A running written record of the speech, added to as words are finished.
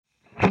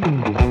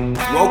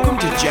Welcome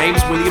to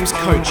James Williams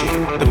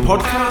Coaching, the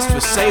podcast for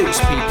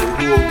salespeople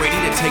who are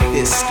ready to take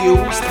their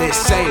skills, their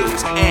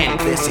sales, and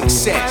their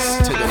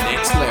success to the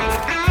next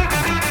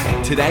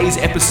level. Today's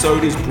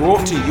episode is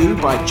brought to you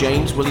by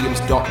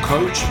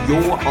JamesWilliams.Coach,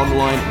 your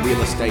online real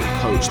estate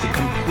coach, the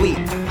complete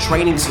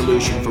training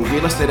solution for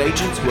real estate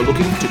agents who are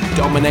looking to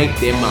dominate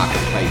their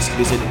marketplace.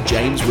 Visit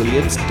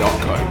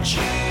JamesWilliams.Coach.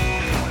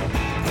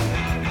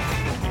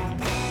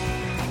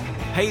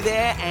 Hey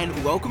there, and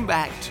welcome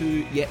back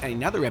to yet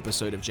another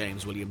episode of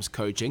James Williams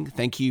Coaching.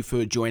 Thank you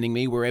for joining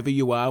me wherever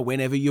you are,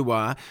 whenever you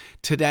are.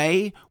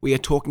 Today, we are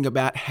talking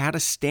about how to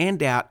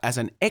stand out as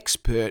an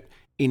expert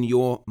in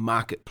your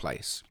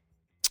marketplace.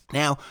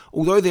 Now,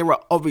 although there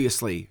are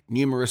obviously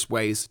numerous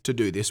ways to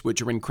do this, which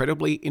are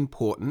incredibly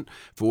important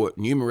for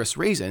numerous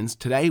reasons,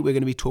 today we're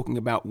going to be talking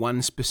about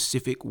one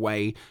specific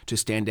way to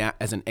stand out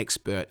as an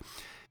expert.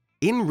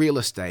 In real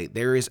estate,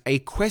 there is a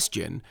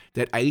question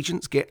that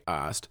agents get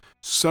asked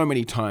so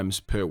many times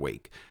per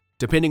week.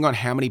 Depending on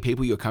how many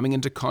people you're coming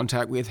into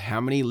contact with, how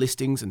many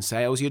listings and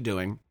sales you're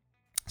doing,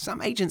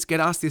 some agents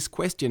get asked this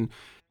question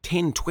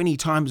 10, 20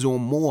 times or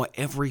more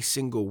every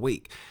single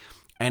week.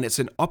 And it's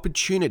an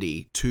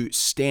opportunity to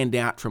stand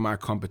out from our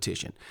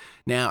competition.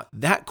 Now,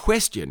 that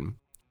question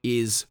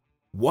is,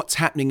 what's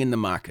happening in the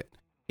market?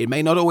 It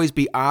may not always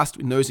be asked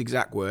in those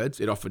exact words,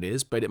 it often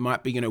is, but it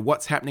might be,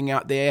 what's happening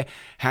out there?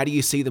 How do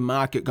you see the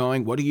market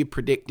going? What are you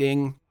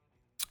predicting?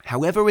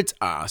 However it's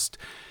asked,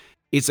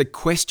 it's a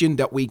question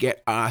that we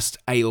get asked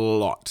a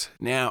lot.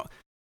 Now,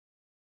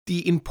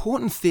 the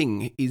important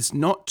thing is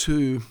not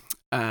to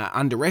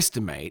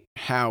underestimate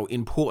how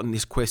important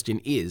this question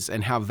is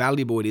and how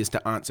valuable it is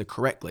to answer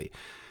correctly.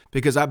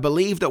 Because I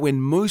believe that when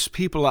most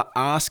people are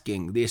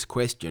asking this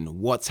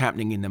question, what's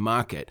happening in the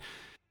market,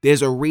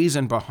 there's a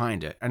reason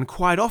behind it. And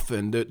quite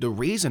often, the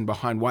reason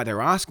behind why they're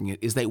asking it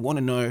is they want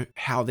to know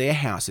how their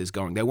house is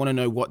going. They want to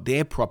know what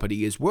their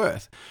property is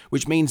worth,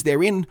 which means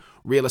they're in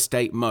real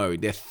estate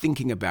mode. They're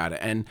thinking about it.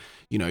 And,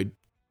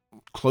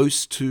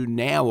 close to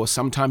now or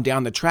sometime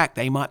down the track,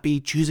 they might be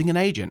choosing an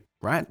agent,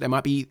 right? They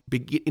might be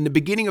in the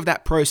beginning of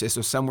that process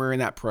or somewhere in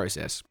that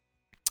process.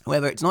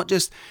 However, they're not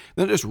just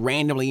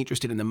randomly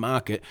interested in the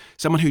market.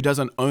 Someone who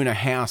doesn't own a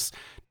house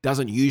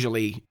doesn't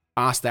usually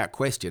ask that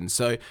question.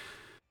 So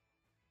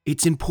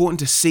it's important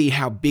to see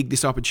how big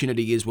this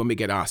opportunity is when we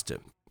get asked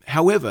it.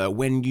 However,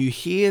 when you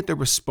hear the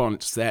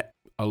response that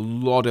a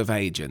lot of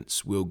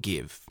agents will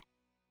give,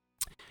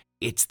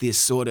 it's this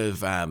sort of,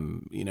 blasé,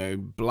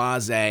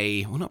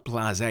 well, not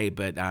blasé,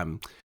 but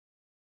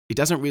it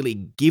doesn't really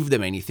give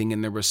them anything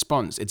in the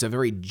response. It's a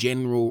very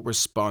general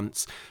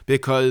response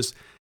because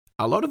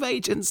a lot of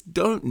agents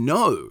don't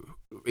know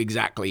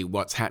exactly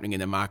what's happening in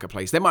the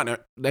marketplace. They might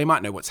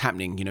know what's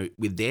happening,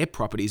 with their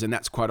properties, and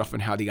that's quite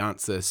often how the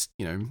answer,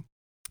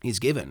 is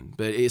given.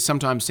 But it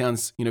sometimes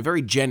sounds,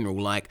 very general,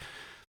 like,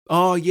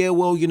 oh yeah,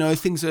 well,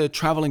 things are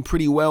traveling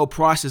pretty well.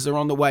 Prices are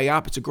on the way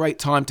up. It's a great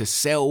time to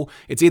sell.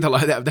 It's either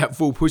like that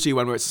full pushy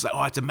one where it's like,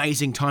 oh, it's an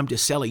amazing time to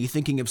sell. Are you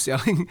thinking of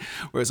selling?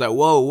 Where it's like,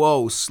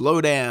 whoa,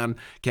 slow down,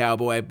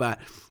 cowboy. But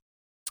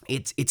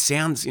it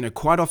sounds,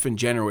 quite often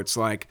general. It's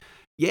like,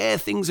 yeah,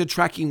 things are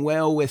tracking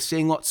well. We're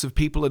seeing lots of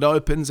people at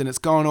opens and it's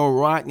going all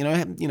right.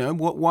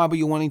 Why were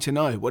you wanting to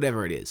know?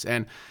 Whatever it is.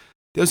 And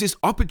there's this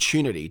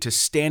opportunity to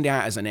stand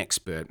out as an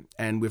expert,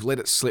 and we've let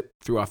it slip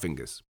through our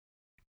fingers.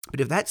 But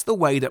if that's the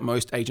way that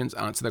most agents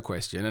answer the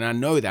question, and I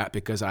know that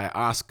because I've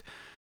asked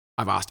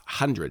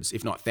hundreds,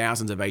 if not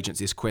thousands of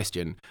agents this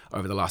question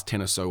over the last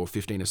 10 or so or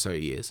 15 or so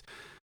years,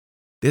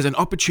 there's an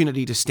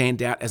opportunity to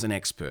stand out as an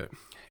expert.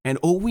 And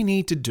all we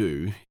need to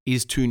do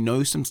is to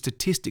know some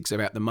statistics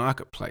about the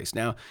marketplace.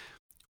 Now,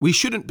 we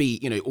shouldn't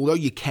be, although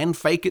you can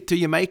fake it till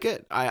you make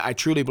it, I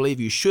truly believe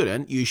you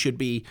shouldn't. You should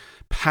be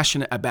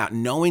passionate about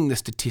knowing the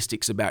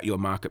statistics about your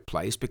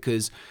marketplace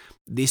because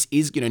this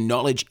is,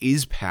 knowledge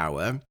is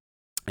power.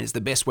 And it's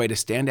the best way to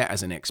stand out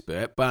as an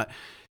expert. But,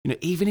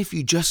 even if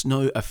you just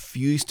know a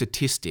few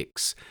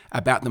statistics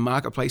about the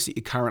marketplace that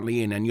you're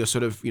currently in and you're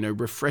sort of,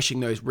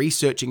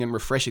 researching and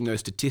refreshing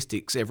those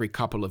statistics every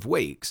couple of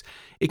weeks,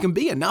 it can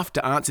be enough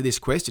to answer this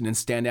question and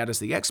stand out as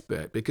the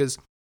expert because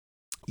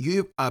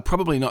you are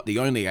probably not the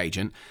only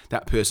agent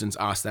that person's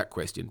asked that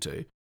question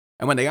to.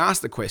 And when they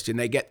ask the question,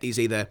 they get these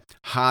either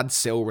hard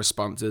sell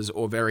responses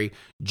or very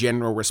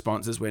general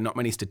responses where not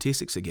many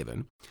statistics are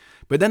given.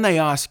 But then they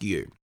ask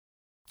you,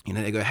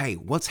 they go, hey,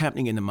 what's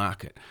happening in the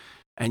market?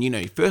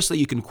 And, firstly,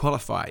 you can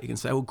qualify. You can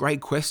say, well,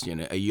 great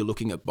question. Are you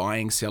looking at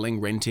buying,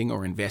 selling, renting,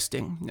 or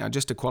investing? Now,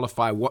 just to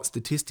qualify what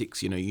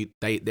statistics,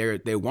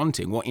 they're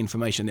wanting, what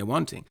information they're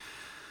wanting.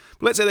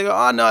 But let's say they go,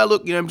 oh, no,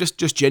 look, I'm just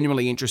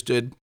genuinely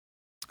interested.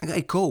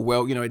 Okay, cool.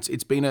 Well,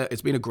 it's been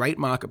a great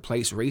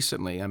marketplace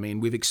recently. I mean,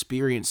 we've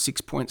experienced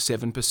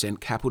 6.7%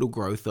 capital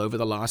growth over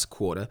the last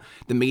quarter.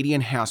 The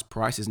median house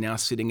price is now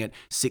sitting at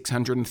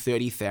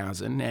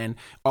 $630,000, and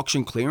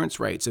auction clearance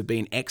rates have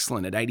been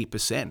excellent at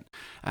 80%.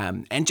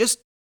 And just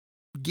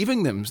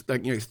giving them,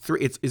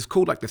 it's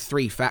called like the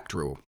 3-fact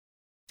rule.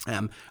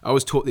 I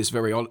was taught this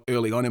very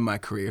early on in my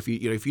career. If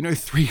you know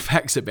 3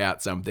 facts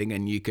about something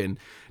and you can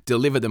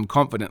deliver them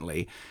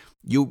confidently,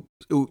 you'll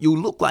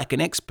look like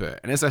an expert.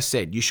 And as I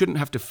said, you shouldn't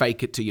have to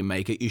fake it till you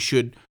make it. You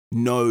should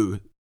know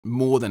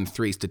more than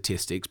 3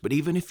 statistics. But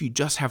even if you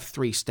just have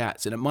 3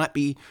 stats, and it might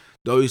be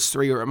those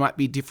 3, or it might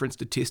be different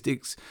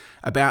statistics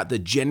about the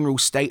general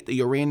state that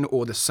you're in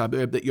or the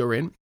suburb that you're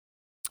in.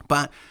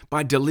 But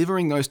by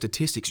delivering those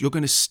statistics, you're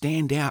going to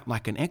stand out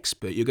like an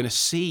expert. You're going to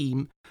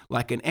seem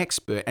like an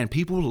expert, and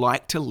people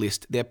like to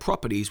list their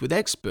properties with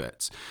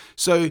experts.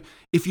 So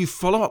if you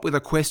follow up with a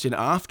question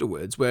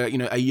afterwards where,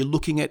 are you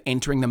looking at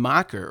entering the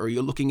market, or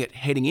you're looking at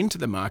heading into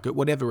the market,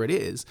 whatever it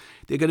is,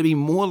 they're going to be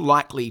more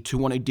likely to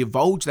want to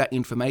divulge that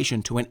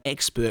information to an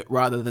expert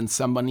rather than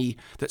somebody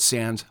that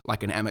sounds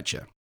like an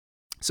amateur.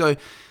 So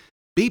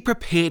be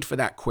prepared for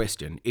that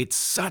question. It's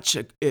such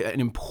an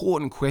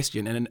important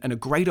question and a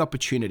great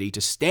opportunity to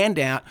stand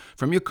out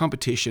from your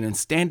competition and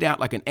stand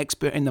out like an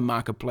expert in the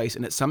marketplace.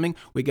 And it's something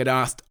we get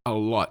asked a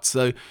lot.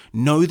 So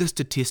know the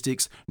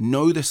statistics,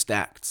 know the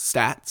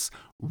stats,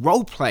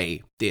 role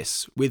play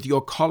this with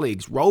your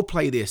colleagues, role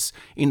play this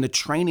in the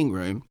training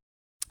room.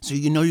 So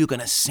you're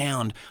going to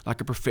sound like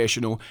a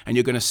professional and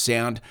you're going to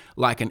sound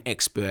like an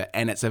expert.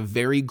 And it's a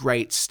very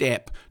great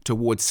step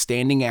towards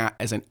standing out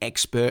as an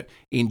expert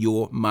in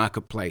your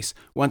marketplace.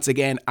 Once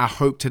again, I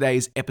hope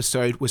today's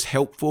episode was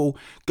helpful.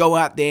 Go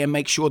out there,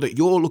 make sure that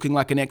you're looking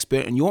like an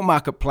expert in your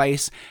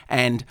marketplace.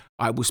 And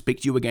I will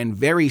speak to you again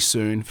very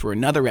soon for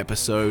another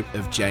episode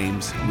of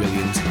James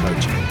Williams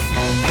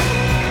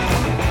Coaching.